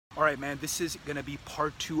Alright man, this is gonna be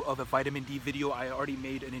part 2 of a vitamin D video. I already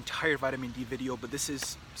made an entire vitamin D video, but this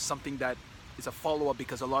is something that is a follow-up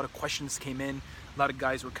because a lot of questions came in. A lot of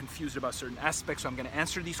guys were confused about certain aspects, so I'm gonna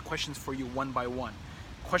answer these questions for you one by one.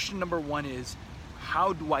 Question number 1 is,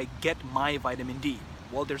 how do I get my vitamin D?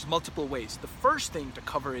 Well, there's multiple ways. The first thing to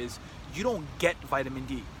cover is you don't get vitamin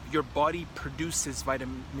D. Your body produces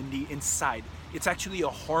vitamin D inside. It's actually a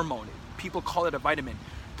hormone. People call it a vitamin.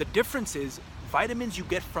 The difference is vitamins you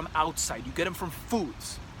get from outside. You get them from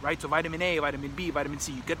foods, right? So vitamin A, vitamin B, vitamin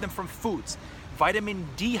C, you get them from foods. Vitamin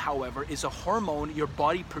D, however, is a hormone. Your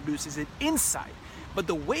body produces it inside. But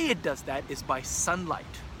the way it does that is by sunlight,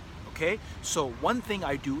 okay? So one thing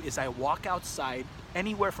I do is I walk outside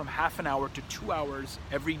anywhere from half an hour to 2 hours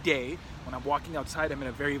every day. When I'm walking outside, I'm in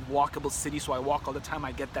a very walkable city, so I walk all the time.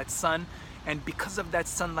 I get that sun. And because of that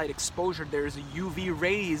sunlight exposure, there is a UV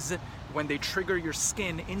rays. When they trigger your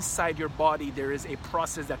skin inside your body, there is a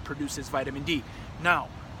process that produces vitamin D. Now,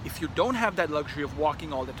 if you don't have that luxury of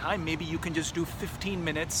walking all the time, maybe you can just do 15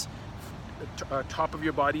 minutes top of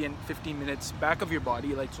your body and 15 minutes back of your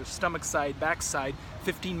body, like so stomach side, back side,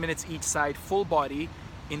 15 minutes each side, full body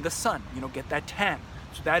in the sun, get that tan.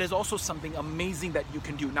 So that is also something amazing that you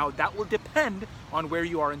can do. Now that will depend on where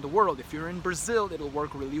you are in the world. If you're in Brazil, it'll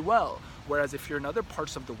work really well. Whereas if you're in other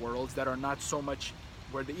parts of the world that are not so much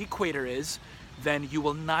where the equator is, then you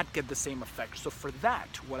will not get the same effect. So for that,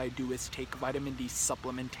 what I do is take vitamin D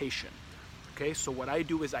supplementation. Okay, so what I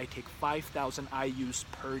do is I take 5,000 IUs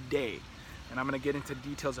per day. And I'm gonna get into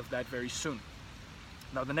details of that very soon.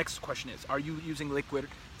 Now the next question is, are you using liquid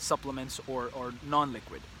supplements or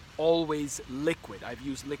non-liquid? Always liquid. I've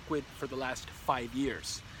used liquid for the last 5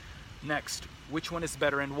 years. Next, which one is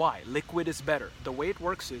better and why? Liquid is better. The way it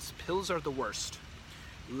works is pills are the worst.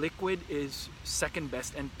 Liquid is second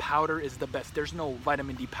best and powder is the best. There's no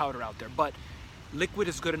vitamin D powder out there, but liquid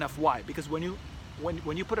is good enough. Why? Because when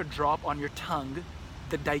you put a drop on your tongue,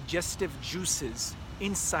 the digestive juices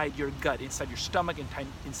inside your gut, inside your stomach,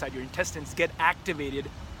 inside your intestines get activated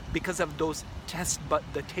because of those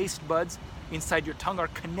the taste buds inside your tongue are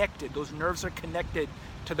connected. Those nerves are connected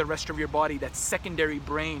to the rest of your body, that secondary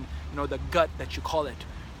brain, the gut that you call it.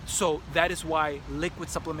 So that is why liquid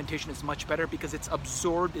supplementation is much better, because it's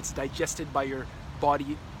absorbed, it's digested by your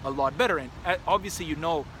body a lot better. And obviously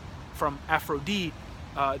from Afro-D,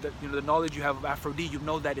 the knowledge you have of Afro-D, you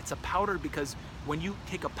know that it's a powder, because when you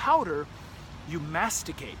take a powder, you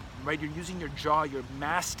masticate, right? You're using your jaw, you're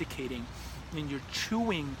masticating, and you're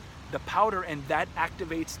chewing the powder, and that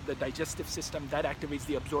activates the digestive system, that activates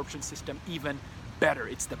the absorption system even better.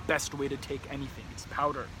 It's the best way to take anything. It's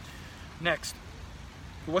powder. Next,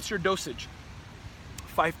 what's your dosage?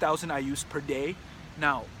 5,000 IUs per day.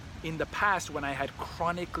 Now, in the past, when I had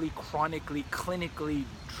chronically, clinically,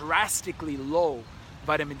 drastically low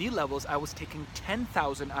vitamin D levels, I was taking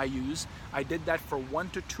 10,000 IUs. I did that for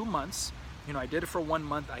 1 to 2 months. I did it for 1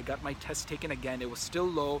 month. I got my test taken again. It was still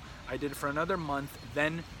low. I did it for another month.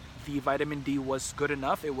 Then the vitamin D was good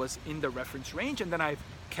enough. It was in the reference range. And then I've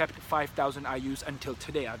kept 5,000 IUs until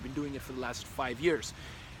today. I've been doing it for the last 5 years.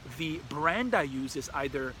 The brand I use is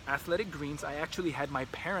either Athletic Greens. I actually had my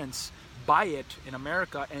parents buy it in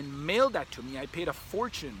America and mail that to me. I paid a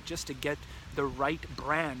fortune just to get the right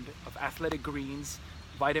brand of Athletic Greens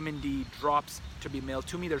vitamin D drops to be mailed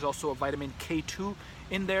to me. There's also a vitamin K2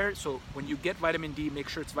 in there. So when you get vitamin D, make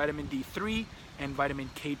sure it's vitamin D3 and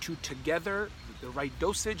vitamin K2 together, the right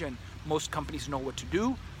dosage, and most companies know what to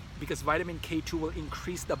do, because vitamin K2 will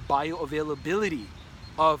increase the bioavailability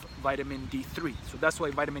of vitamin D3. So that's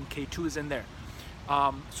why vitamin K2 is in there.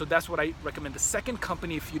 So that's what I recommend. The second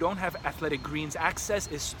company, if you don't have Athletic Greens access,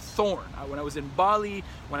 is Thorn. When I was in Bali,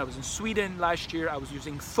 when I was in Sweden last year, I was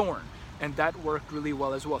using Thorn, and that worked really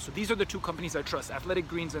well as well. So these are the two companies I trust, Athletic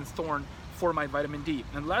Greens and Thorn, for my vitamin D.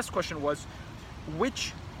 And the last question was,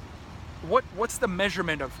 what's the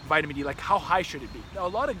measurement of vitamin D? Like, how high should it be? Now,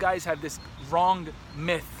 a lot of guys have this wrong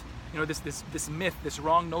myth, this myth, this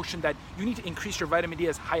wrong notion that you need to increase your vitamin D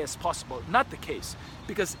as high as possible. Not the case,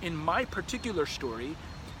 because in my particular story,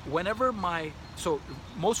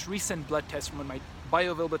 most recent blood tests, when my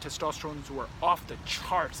bioavailable testosterone were off the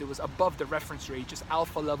charts, it was above the reference range, just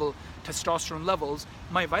alpha level testosterone levels,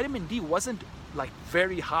 my vitamin D wasn't like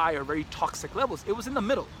very high or very toxic levels. It was in the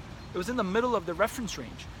middle. It was in the middle of the reference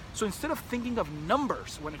range. So instead of thinking of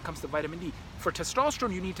numbers when it comes to vitamin D, for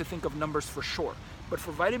testosterone you need to think of numbers for sure. But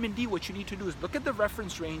for vitamin D, what you need to do is look at the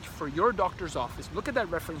reference range for your doctor's office, look at that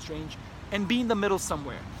reference range, and be in the middle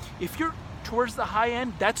somewhere. If you're towards the high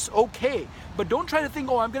end, that's okay. But don't try to think,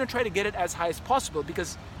 I'm gonna try to get it as high as possible,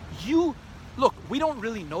 because we don't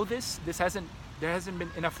really know this. There hasn't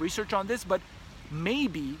been enough research on this, but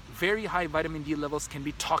maybe very high vitamin D levels can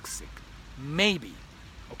be toxic. Maybe.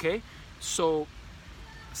 Okay? So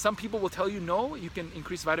some people will tell you no, you can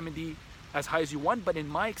increase vitamin D as high as you want, but in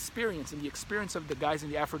my experience, in the experience of the guys in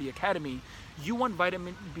the Afro D Academy, you want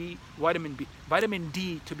vitamin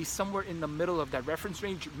D to be somewhere in the middle of that reference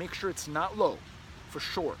range. Make sure it's not low, for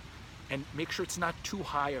sure. And make sure it's not too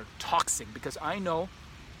high or toxic, because I know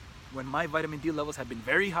when my vitamin D levels have been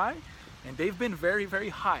very high, and they've been very, very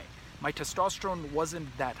high, my testosterone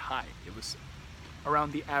wasn't that high. It was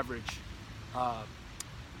around the average,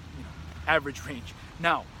 average range.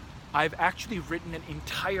 Now, I've actually written an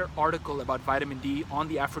entire article about vitamin D on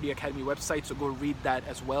the Afro D Academy website, so go read that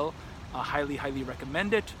as well. Highly, highly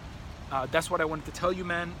recommend it. That's what I wanted to tell you,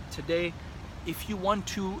 man, today. If you want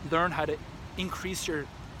to learn how to increase your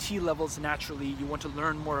T levels naturally, you want to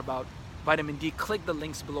learn more about vitamin D, click the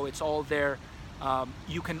links below. It's all there.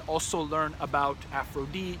 You can also learn about Afro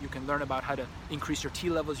D. You can learn about how to increase your T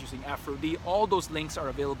levels using Afro D. All those links are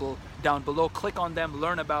available down below. Click on them,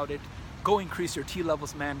 learn about it. Go increase your T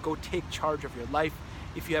levels, man. Go take charge of your life.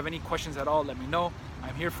 If you have any questions at all, let me know.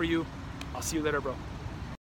 I'm here for you. I'll see you later, bro.